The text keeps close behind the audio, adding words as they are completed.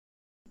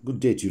Good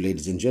day to you,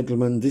 ladies and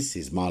gentlemen. This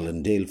is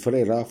Marlon Dale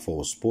Ferreira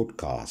for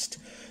Sportcast.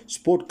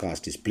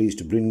 Sportcast is pleased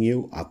to bring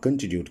you our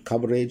continued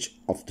coverage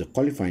of the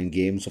qualifying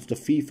games of the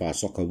FIFA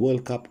Soccer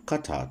World Cup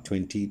Qatar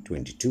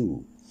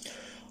 2022.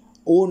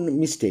 Own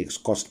mistakes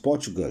cost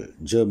Portugal.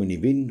 Germany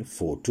win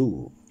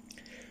 4-2.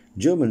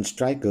 German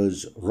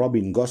strikers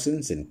Robin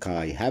Gosens and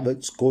Kai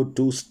Havertz scored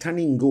two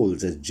stunning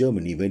goals as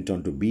Germany went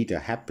on to beat a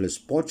hapless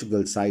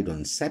Portugal side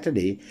on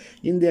Saturday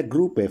in their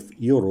Group F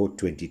Euro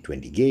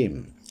 2020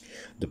 game.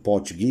 The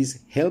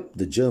Portuguese helped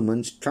the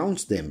Germans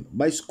trounce them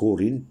by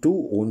scoring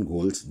two own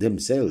goals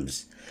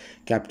themselves.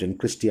 Captain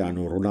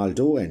Cristiano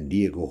Ronaldo and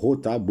Diego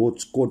Jota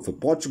both scored for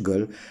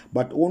Portugal,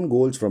 but own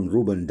goals from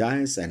Ruben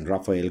Dias and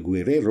Rafael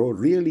Guerreiro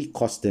really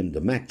cost them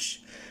the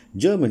match.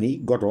 Germany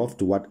got off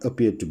to what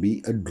appeared to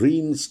be a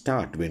dream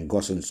start when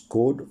Gosens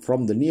scored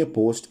from the near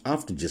post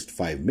after just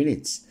 5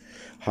 minutes.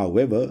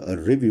 However, a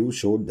review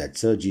showed that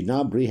Serge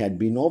Gnabry had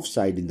been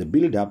offside in the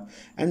build-up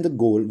and the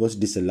goal was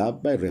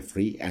disallowed by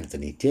referee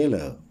Anthony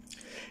Taylor.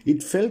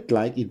 It felt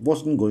like it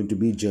wasn't going to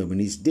be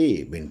Germany's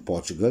day when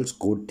Portugal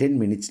scored 10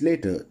 minutes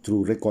later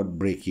through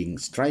record-breaking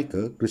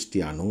striker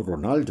Cristiano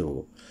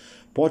Ronaldo.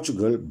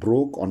 Portugal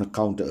broke on a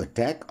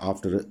counter-attack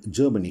after a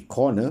Germany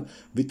corner,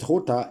 with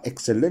Jota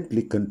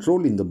excellently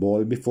controlling the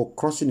ball before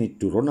crossing it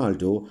to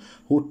Ronaldo,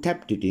 who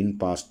tapped it in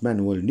past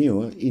Manuel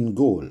Neuer in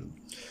goal.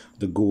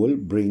 The goal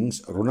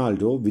brings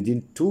Ronaldo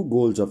within 2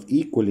 goals of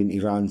equaling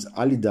Iran's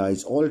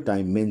Alidai's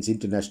all-time men's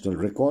international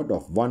record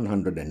of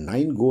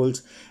 109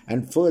 goals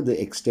and further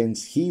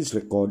extends his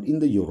record in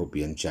the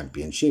European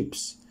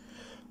Championships.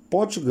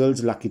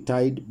 Portugal's lucky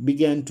tide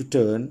began to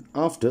turn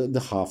after the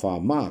half-hour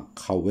mark,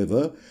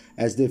 however,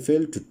 as they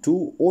fell to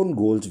 2 own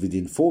goals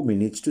within 4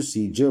 minutes to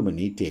see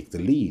Germany take the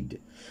lead.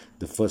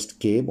 The first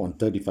came on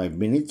 35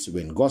 minutes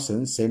when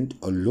Gosens sent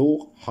a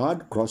low,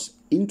 hard cross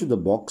into the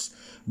box,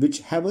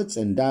 which Havertz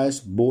and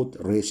Dias both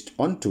raced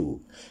onto.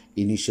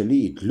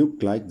 Initially, it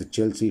looked like the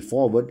Chelsea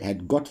forward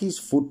had got his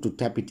foot to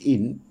tap it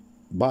in,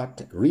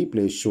 but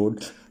replay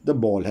showed the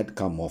ball had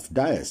come off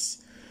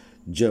Dias.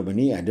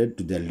 Germany added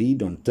to their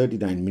lead on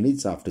 39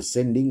 minutes after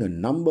sending a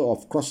number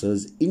of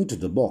crosses into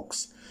the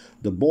box.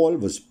 The ball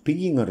was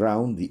pinging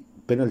around the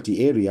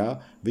penalty area,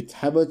 with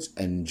Havertz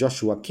and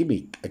Joshua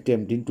Kimmich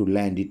attempting to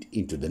land it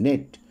into the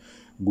net.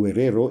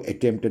 Guerreiro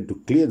attempted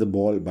to clear the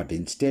ball but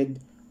instead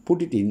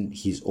put it in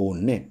his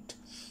own net.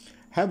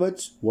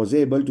 Havertz was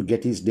able to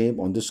get his name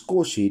on the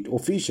score sheet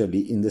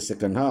officially in the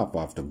second half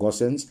after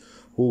Gosens,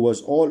 who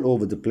was all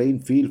over the playing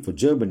field for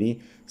Germany,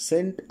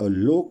 sent a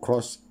low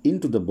cross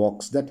into the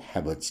box that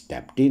Havertz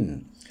tapped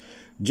in.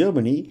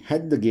 Germany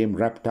had the game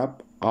wrapped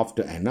up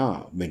after an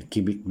hour when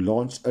Kimmich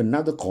launched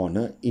another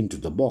corner into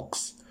the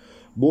box.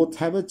 Both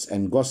Havertz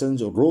and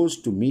Gosens rose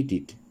to meet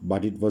it,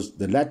 but it was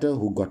the latter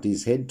who got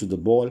his head to the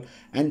ball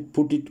and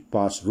put it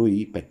past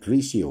Rui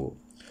Patricio.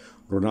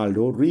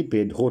 Ronaldo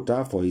repaid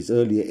Jota for his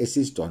earlier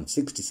assist on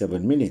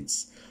 67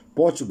 minutes.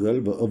 Portugal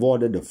were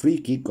awarded a free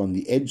kick on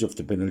the edge of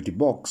the penalty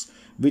box,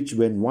 which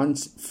when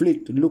once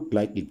flicked looked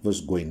like it was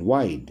going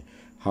wide.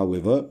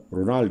 However,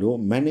 Ronaldo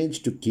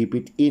managed to keep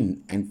it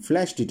in and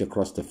flashed it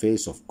across the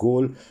face of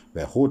goal,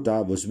 where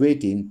Jota was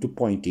waiting to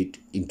point it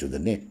into the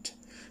net.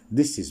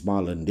 This is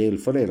Marlon Dale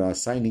Ferreira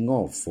signing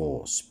off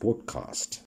for Sportcast.